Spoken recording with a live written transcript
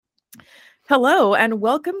Hello, and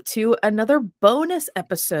welcome to another bonus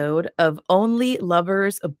episode of Only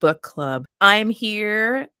Lovers Book Club. I'm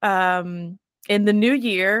here in the new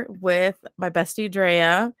year with my bestie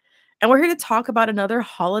Drea, and we're here to talk about another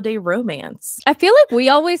holiday romance. I feel like we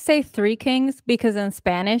always say three kings because in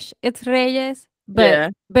Spanish it's reyes, but Yeah,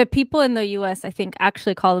 but people in the US I think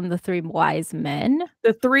actually call them the three wise men,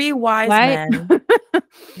 the three wise right? men,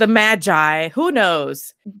 the Magi, who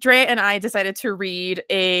knows? Drea and I decided to read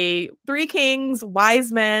a Three Kings,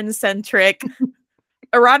 Wise Men centric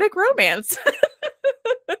erotic romance.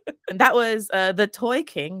 And that was The Toy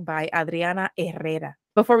King by Adriana Herrera.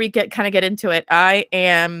 Before we get into it, I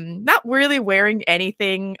am not really wearing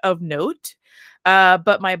anything of note.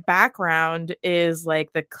 But my background is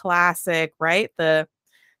like the classic, right? The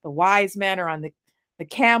wise men are on the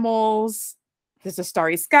camels. There's a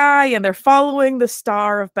starry sky, and they're following the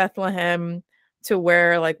star of Bethlehem to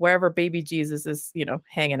wherever baby Jesus is,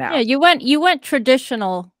 hanging Yeah, out. you went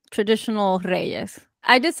traditional reyes.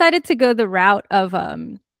 I decided to go the route of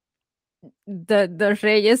the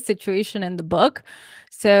reyes situation in the book.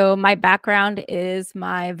 So my background is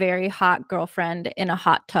my very hot girlfriend in a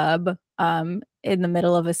hot tub in the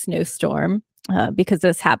middle of a snowstorm. Because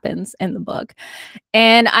this happens in the book.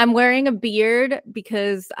 And I'm wearing a beard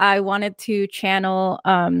because I wanted to channel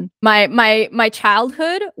my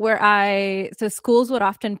childhood where so schools would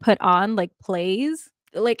often put on like plays.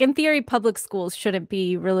 Like in theory, public schools shouldn't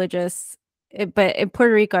be religious. But in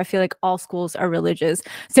Puerto Rico, I feel like all schools are religious.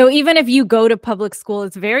 So even if you go to public school,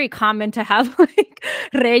 it's very common to have like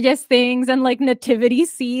Reyes things and like nativity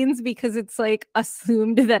scenes because it's like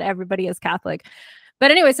assumed that everybody is Catholic. But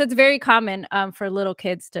anyway, so it's very common for little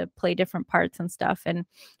kids to play different parts and stuff.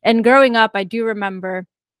 And growing up, I do remember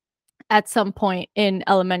at some point in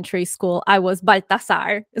elementary school, I was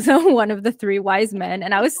Baltasar, so one of the three wise men,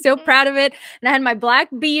 and I was so proud of it. And I had my black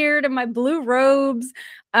beard and my blue robes,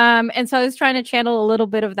 and so I was trying to channel a little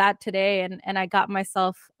bit of that today, and I got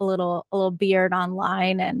myself a little beard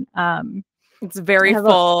online, and It's very I have a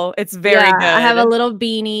full. It's very yeah, I have a good. little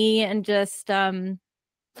beanie and just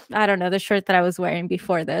I don't know, the shirt that I was wearing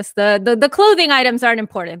before this. The clothing items aren't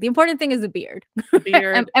important. The important thing is the beard The and,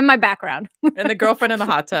 beard and my background. and the girlfriend in the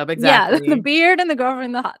hot tub. Yeah, the Exactly. beard and the girlfriend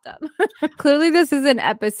in the hot tub. Clearly, this is an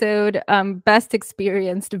episode best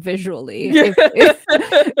experienced visually. Yeah.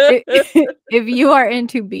 If you are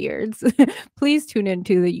into beards, please tune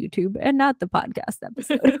into the YouTube and not the podcast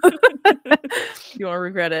episode. You won't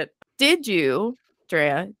regret it. Did you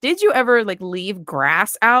ever like leave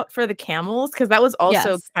grass out for the camels? Because that was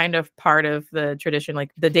also Yes. kind of part of the tradition.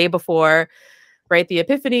 Like the day before, right? The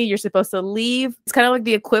Epiphany, you're supposed to leave. It's kind of like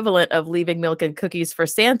the equivalent of leaving milk and cookies for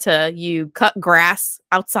Santa. You cut grass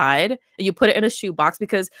outside and you put it in a shoebox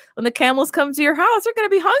because when the camels come to your house, they're going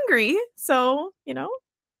to be hungry. So.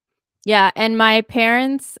 Yeah, and my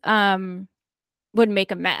parents would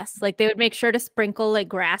make a mess. Like they would make sure to sprinkle like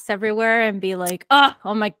grass everywhere and be like,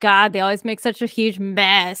 oh my God, they always make such a huge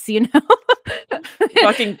mess, you know?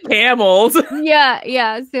 Fucking camels.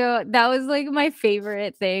 Yeah. So that was like my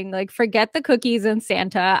favorite thing. Like, forget the cookies and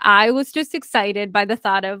Santa. I was just excited by the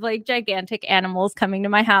thought of like gigantic animals coming to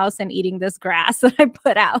my house and eating this grass that I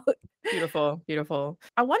put out. Beautiful, beautiful.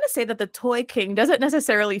 I want to say that the Toy King doesn't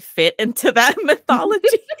necessarily fit into that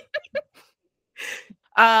mythology.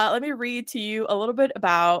 Let me read to you a little bit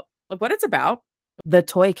about what it's about. The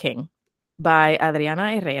Toy King by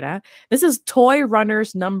Adriana Herrera. This is Toy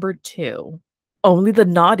Runners number 2. Only the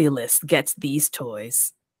naughty list gets these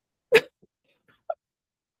toys.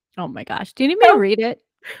 Oh my gosh. Do you need me to read it?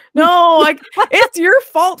 No, like it's your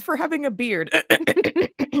fault for having a beard.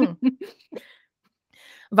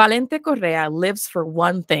 Valente Correa lives for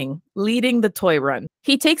one thing, leading the toy run.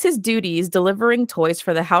 He takes his duties delivering toys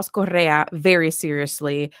for the House Correa very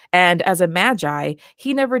seriously, and as a magi,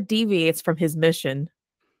 he never deviates from his mission.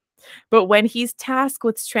 But when he's tasked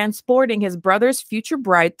with transporting his brother's future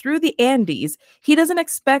bride through the Andes, he doesn't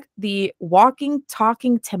expect the walking,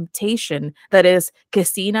 talking temptation that is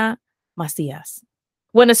Quesina Macias.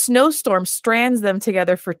 When a snowstorm strands them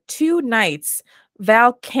together for 2 nights,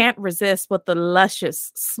 Val can't resist what the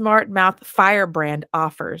luscious, smart mouth firebrand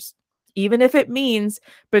offers, even if it means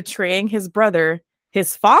betraying his brother,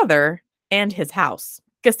 his father, and his house.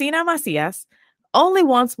 Casina Macias only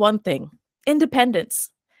wants one thing: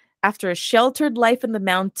 independence. After a sheltered life in the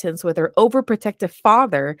mountains with her overprotective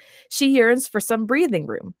father, she yearns for some breathing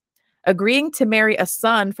room. Agreeing to marry a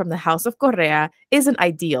son from the House of Correa isn't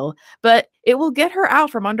ideal, but it will get her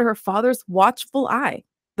out from under her father's watchful eye.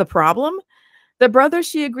 The problem? The brother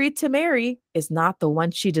she agreed to marry is not the one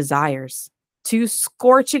she desires. Two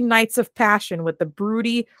scorching nights of passion with the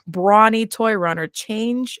broody, brawny toy runner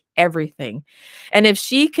change everything. And if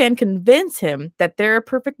she can convince him that they're a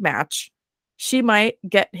perfect match, she might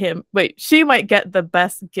get the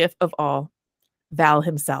best gift of all, Val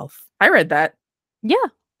himself. I read that. Yeah,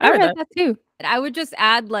 I read that too. I would just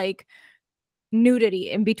add like nudity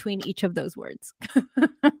in between each of those words.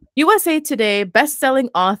 USA Today best-selling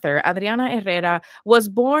author Adriana Herrera was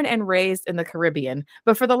born and raised in the Caribbean,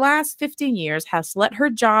 but for the last 15 years has let her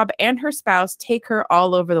job and her spouse take her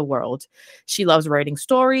all over the world. She loves writing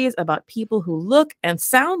stories about people who look and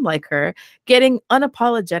sound like her, getting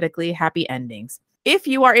unapologetically happy endings. If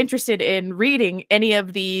you are interested in reading any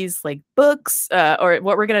of these like books or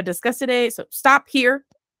what we're going to discuss today, so stop here,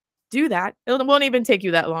 do that. It won't even take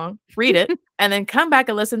you that long. Read it and then come back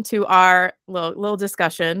and listen to our little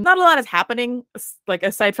discussion. Not a lot is happening like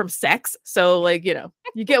aside from sex. So like, you know,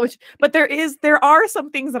 you get but there are some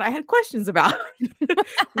things that I had questions about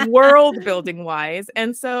world building wise.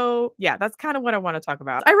 And so, yeah, that's kind of what I want to talk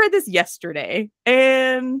about. I read this yesterday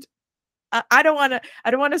and I don't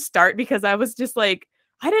want to start because I was just like,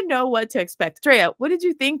 I didn't know what to expect. Drea, what did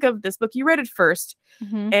you think of this book? You read it first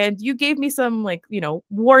and you gave me some like, you know,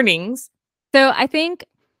 warnings. So I think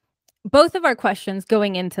both of our questions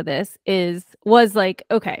going into this was like,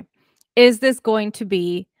 okay, is this going to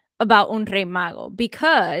be about un rey mago?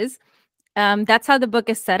 Because that's how the book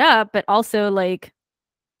is set up, but also like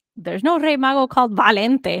there's no rey mago called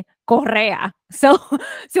Valente Correa. So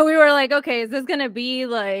we were like, okay, is this going to be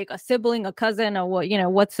like a sibling, a cousin, or what, you know,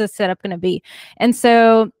 what's the setup going to be? And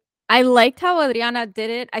so I liked how Adriana did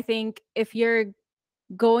it. I think if you're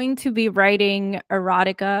going to be writing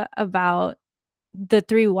erotica about the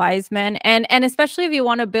three wise men, and especially if you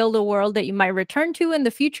want to build a world that you might return to in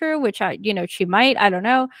the future, which she might, I don't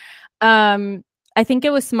know. I think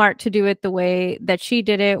it was smart to do it the way that she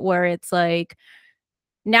did it, where it's like,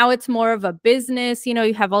 now it's more of a business, you know,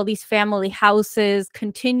 you have all these family houses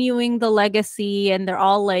continuing the legacy, and they're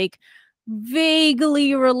all like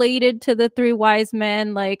vaguely related to the three wise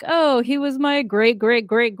men, like, oh, he was my great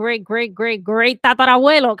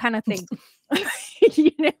tatarabuelo kind of thing.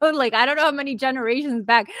 You know, like I don't know how many generations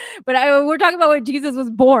back, but we're talking about when Jesus was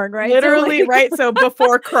born, right? Literally, so, like, right? So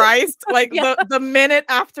before Christ, like yeah. the minute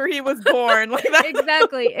after he was born, like that.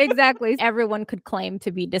 Exactly. Everyone could claim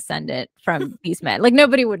to be descendant from these men. Like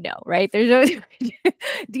nobody would know, right? There's no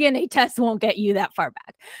DNA test won't get you that far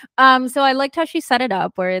back. So I liked how she set it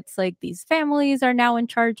up, where it's like these families are now in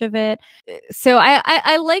charge of it. So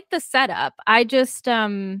I like the setup. I just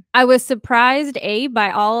I was surprised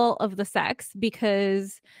by all of the sex,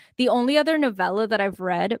 because the only other novella that I've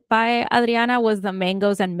read by Adriana was the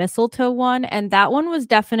Mangoes and Mistletoe one, and that one was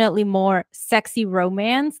definitely more sexy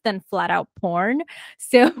romance than flat out porn.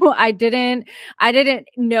 So I didn't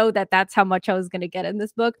know that that's how much I was going to get in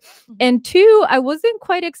this book. And two, I wasn't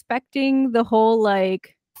quite expecting the whole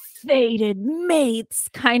like fated mates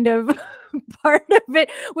kind of part of it,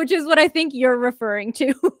 which is what I think you're referring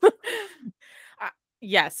to.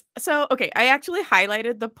 Yes. So, okay, I actually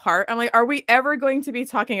highlighted the part. I'm like, are we ever going to be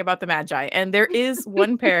talking about the Magi? And there is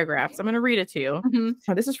one paragraph. So I'm going to read it to you.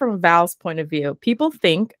 So this is from Val's point of view. People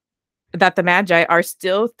think that the Magi are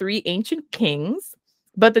still three ancient kings,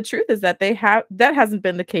 but the truth is that that hasn't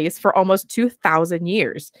been the case for almost 2,000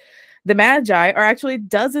 years. The Magi are actually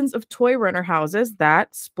dozens of toy runner houses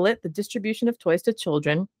that split the distribution of toys to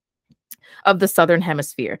children of the Southern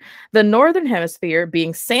Hemisphere. The Northern Hemisphere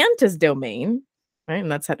being Santa's domain, right?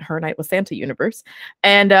 And that's at Her Night with Santa universe.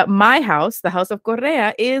 And my house, the House of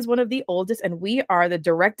Correa, is one of the oldest, and we are the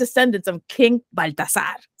direct descendants of King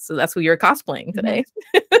Baltasar. So that's who you're cosplaying today.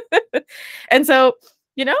 And so,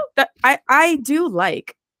 you know, that I do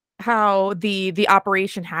like how the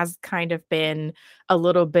operation has kind of been a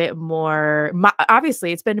little bit more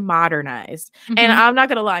obviously it's been modernized. And I'm not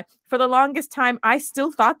gonna lie, for the longest time I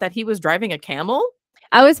still thought that he was driving a camel.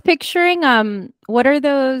 I was picturing what are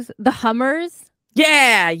those, the Hummers?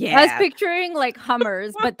 Yeah. I was picturing like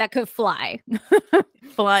Hummers but that could fly.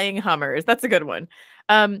 Flying Hummers, that's a good one.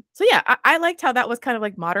 So yeah, I liked how that was kind of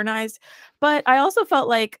like modernized, but I also felt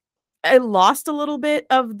like I lost a little bit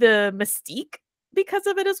of the mystique because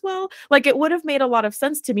of it as well. Like it would have made a lot of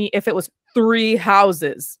sense to me if it was three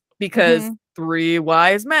houses, because three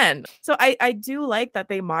wise men. So I do like that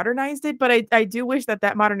they modernized it, but I do wish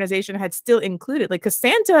that modernization had still included, like, because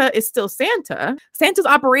Santa is still Santa. Santa's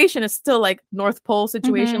operation is still like North Pole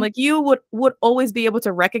situation. Like you would always be able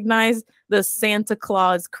to recognize the Santa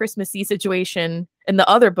Claus Christmassy situation in the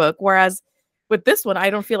other book, whereas with this one, I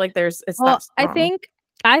don't feel like it's that strong. I think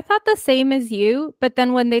I thought the same as you, but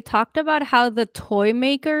then when they talked about how the toy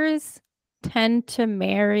makers tend to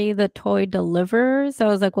marry the toy deliverers. So I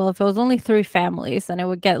was like, well, if it was only 3 families, then it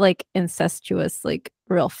would get like incestuous like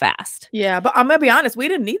real fast. Yeah, but I'm gonna be honest, we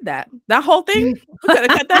didn't need that. That whole thing, we could have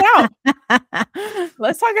cut that out.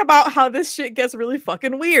 Let's talk about how this shit gets really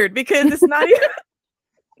fucking weird because it's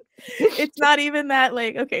not even that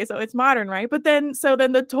like, okay, so it's modern, right? But then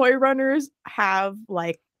the toy runners have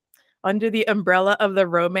like under the umbrella of the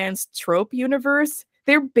romance trope universe,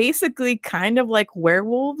 they're basically kind of like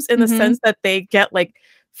werewolves in the sense that they get like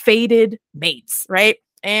fated mates, right?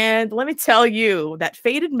 And let me tell you that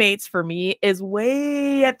fated mates for me is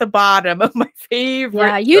way at the bottom of my favorite.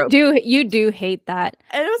 Yeah, you do hate that.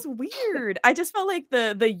 And it was weird. I just felt like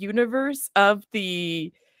the universe of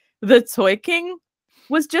the Toy King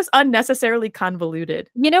was just unnecessarily convoluted.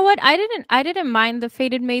 You know what? I didn't mind the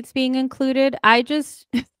fated mates being included. I just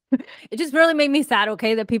it just really made me sad,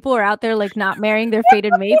 okay, that people are out there like not marrying their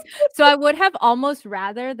fated mates. So I would have almost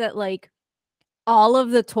rather that like all of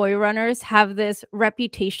the toy runners have this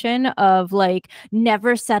reputation of like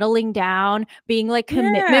never settling down, being like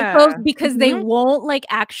commitment pros because they won't like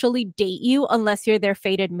actually date you unless you're their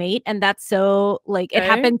fated mate. And that's so like it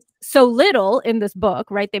happens so little in this book,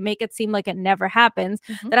 right? They make it seem like it never happens.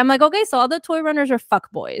 That I'm like, okay, so all the toy runners are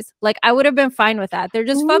fuck boys. Like I would have been fine with that. They're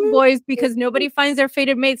just fuck boys because nobody finds their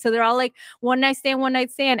fated mate. So they're all like one night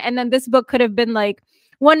stand. And then this book could have been like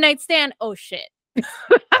one night stand. Oh shit.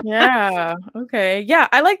 Yeah. Okay. Yeah,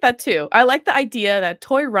 I like that too. I like the idea that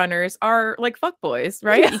toy runners are like fuckboys,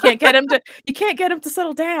 right? Yeah. You can't get them to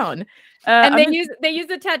settle down. And they use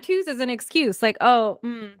the tattoos as an excuse, like, oh,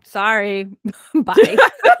 sorry, bye.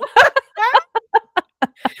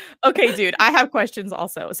 Okay, dude, I have questions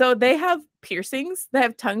also. So they have piercings. They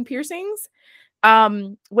have tongue piercings,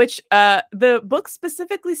 which the book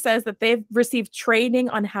specifically says that they've received training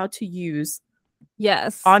on how to use.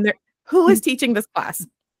 Yes. On their who is teaching this class?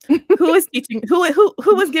 Who is teaching? Who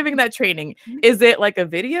was giving that training? Is it like a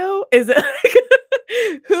video? Is it like,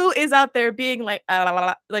 who is out there being like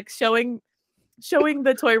showing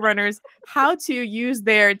the toy runners how to use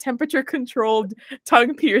their temperature controlled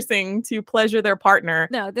tongue piercing to pleasure their partner?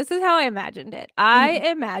 No, this is how I imagined it. I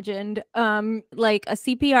imagined like a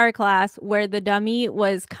CPR class where the dummy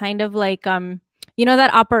was kind of like you know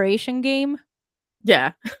that operation game?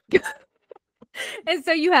 Yeah. And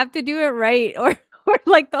so you have to do it right or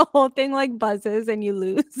like the whole thing like buzzes and you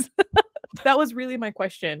lose. That was really my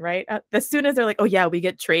question, right? As soon as they're like, "Oh yeah, we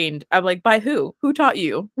get trained," I'm like, "By who? Who taught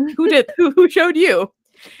you? Who showed you?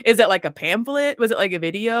 Is it like a pamphlet? Was it like a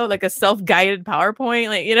video? Like a self-guided PowerPoint?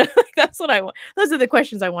 Like, you know, that's what I want. Those are the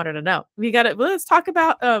questions I wanted to know. Let's talk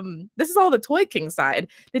about this is all the Toy King side.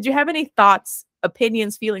 Did you have any thoughts,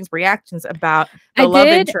 opinions, feelings, reactions about the love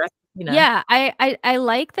interest? You know? Yeah, I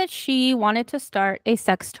like that she wanted to start a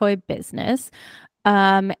sex toy business.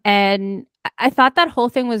 And I thought that whole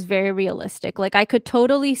thing was very realistic. Like I could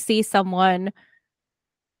totally see someone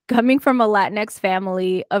coming from a Latinx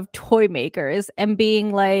family of toy makers and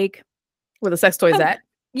being like, where the sex toys at?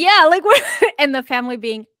 Yeah, like and the family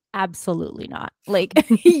being absolutely not. Like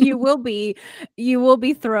you will be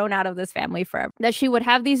thrown out of this family forever. That she would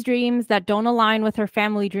have these dreams that don't align with her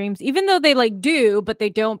family dreams, even though they like do, but they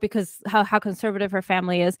don't because how conservative her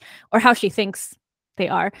family is or how she thinks they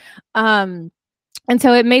are. And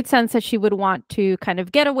so it made sense that she would want to kind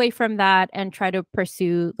of get away from that and try to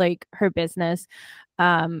pursue like her business.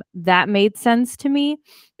 That made sense to me.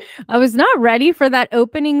 I was not ready for that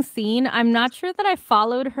opening scene. I'm not sure that I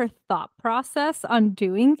followed her thought process on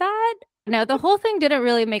doing that. Now, the whole thing didn't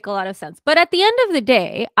really make a lot of sense. But at the end of the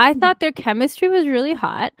day, I thought their chemistry was really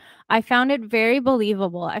hot. I found it very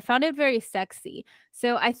believable. I found it very sexy.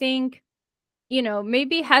 So I think, you know,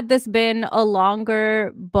 maybe had this been a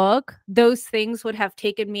longer book, those things would have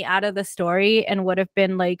taken me out of the story and would have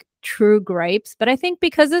been like true gripes. But I think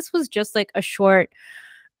because this was just like a short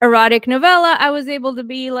erotic novella, I was able to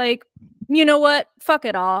be like, you know what? Fuck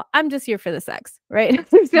it all. I'm just here for the sex, right?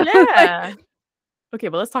 So, yeah. Okay,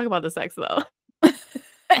 but let's talk about the sex though. It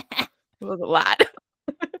was a lot.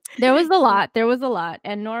 There was a lot.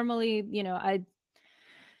 And normally,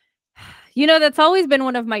 that's always been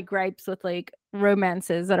one of my gripes with like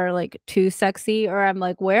romances that are like too sexy, or I'm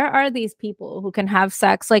like, where are these people who can have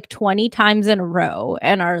sex like 20 times in a row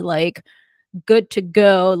and are like good to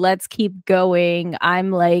go, let's keep going?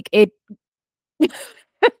 I'm like, it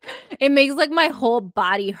makes like my whole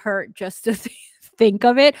body hurt just to think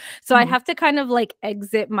of it. So I have to kind of like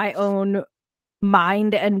exit my own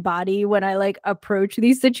mind and body when I like approach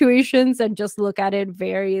these situations and just look at it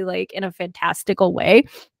very like in a fantastical way.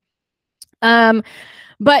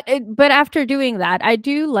 But after doing that, I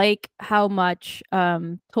do like how much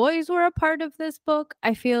toys were a part of this book.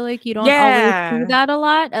 I feel like you don't always see Yeah. that a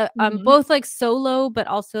lot. Mhm. Both like solo, but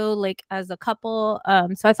also like as a couple.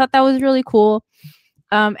 So I thought that was really cool.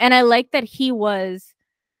 And I like that he was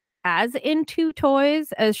as into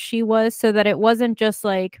toys as she was, so that it wasn't just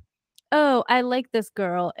like, oh, I like this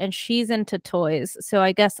girl and she's into toys, so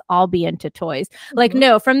I guess I'll be into toys. Like, Mhm.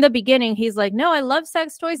 no, from the beginning, he's like, no, I love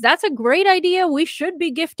sex toys. That's a great idea. We should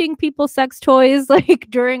be gifting people sex toys like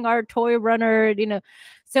during our toy runner.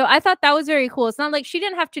 So I thought that was very cool. It's not like she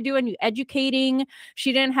didn't have to do any educating,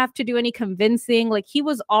 she didn't have to do any convincing. Like, he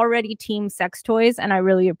was already team sex toys, and I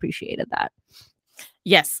really appreciated that.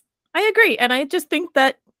 Yes, I agree. And I just think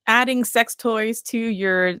that adding sex toys to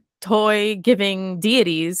your toy giving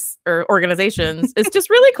deities or organizations is just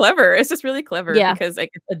really clever. It's just really clever Yeah. because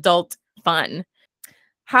like it's adult fun.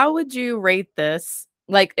 How would you rate this?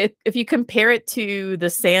 Like if you compare it to the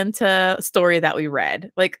Santa story that we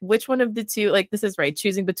read, like which one of the two, like this is right,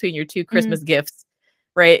 choosing between your two Mm. Christmas gifts,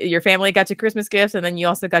 right? Your family got you Christmas gifts, and then you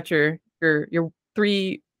also got your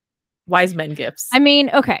three wise men gifts. I mean,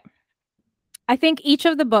 okay. I think each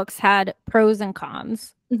of the books had pros and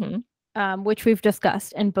cons, Mhm. which we've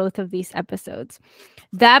discussed in both of these episodes.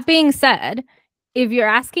 That being said, if you're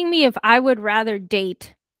asking me if I would rather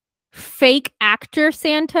date fake actor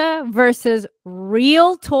Santa versus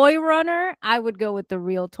real toy runner, I would go with the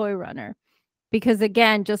real toy runner. Because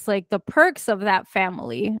again, just like the perks of that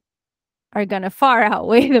family are going to far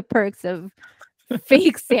outweigh the perks of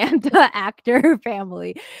fake Santa actor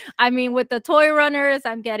family. I mean, with the toy runners,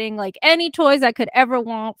 I'm getting like any toys I could ever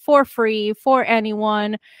want for free for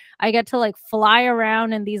anyone. I get to like fly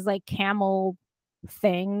around in these like camel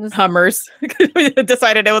things. Hummers. We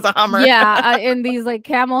decided it was a Hummer. Yeah, in these like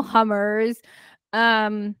camel Hummers.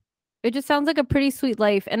 Um, it just sounds like a pretty sweet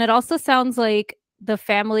life, and it also sounds like the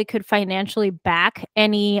family could financially back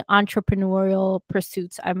any entrepreneurial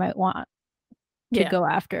pursuits I might want to Yeah. go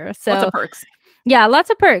after. Lots of So perks. yeah,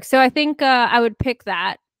 lots of perks. So I think I would pick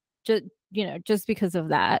that just just because of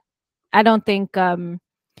that. I don't think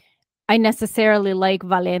I necessarily like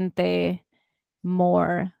Valente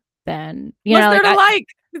more than What's there like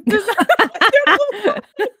to I like?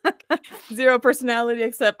 Zero personality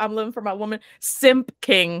except I'm living for my woman. Simp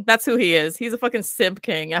king. That's who he is. He's a fucking simp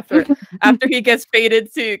king after he gets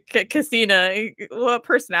faded to Casina. What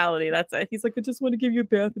personality? That's it. He's like, I just want to give you a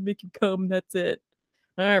bath and make you come. That's it.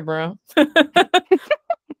 All right, bro.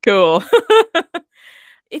 Cool.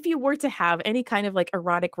 If you were to have any kind of like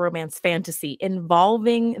erotic romance fantasy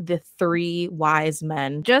involving the three wise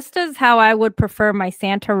men, just as how I would prefer my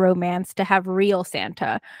Santa romance to have real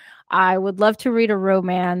Santa. I would love to read a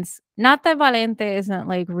romance. Not that Valente isn't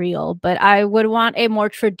like real, but I would want a more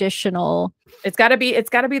traditional. it's gotta be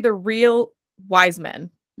the real wise men.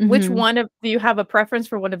 Which Mhm, one of do you have a preference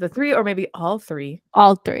for one of the three or maybe all three?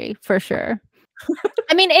 all three for sure.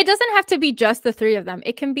 I mean, it doesn't have to be just the three of them.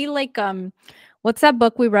 It can be like what's that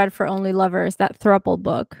book we read for Only Lovers? That throuple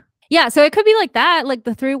book. Yeah, so it could be like that, like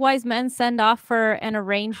the three wise men send off for an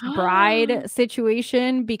arranged bride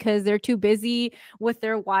situation because they're too busy with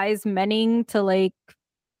their wise menning to like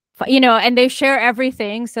and they share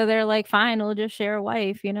everything, so they're like, fine, we'll just share a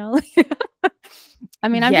wife. I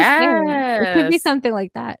mean, I'm just saying, it could be Yes. something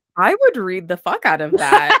like that. I would read the fuck out of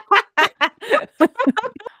that.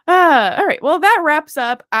 All right. Well, that wraps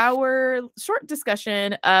up our short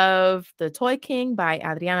discussion of The Toy King by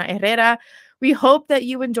Adriana Herrera. We hope that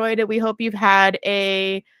you enjoyed it. We hope you've had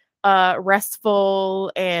a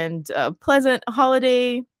restful and pleasant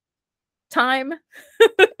holiday time.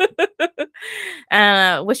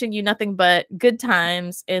 Wishing you nothing but good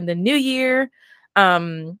times in the new year.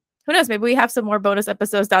 Who knows? Maybe we have some more bonus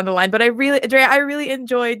episodes down the line. But Andrea, I really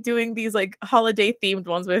enjoyed doing these like holiday themed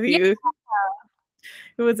ones with Yeah. you.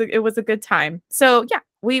 It was a good time. So yeah,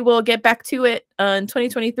 we will get back to it in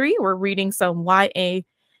 2023. We're reading some YA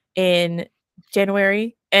in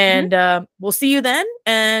January, Mhm. and we'll see you then.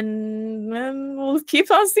 And then we'll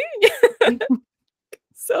keep on seeing you.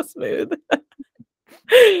 So smooth.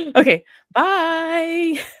 Okay,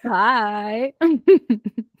 bye. Bye.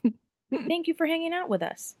 Thank you for hanging out with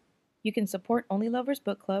us. You can support Only Lovers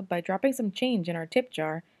Book Club by dropping some change in our tip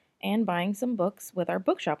jar and buying some books with our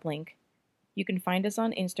bookshop link. You can find us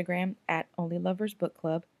on Instagram at Only Lovers Book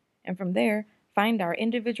Club, and from there, find our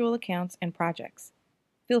individual accounts and projects.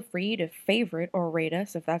 Feel free to favorite or rate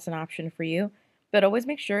us if that's an option for you, but always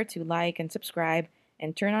make sure to like and subscribe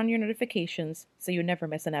and turn on your notifications so you never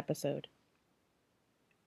miss an episode.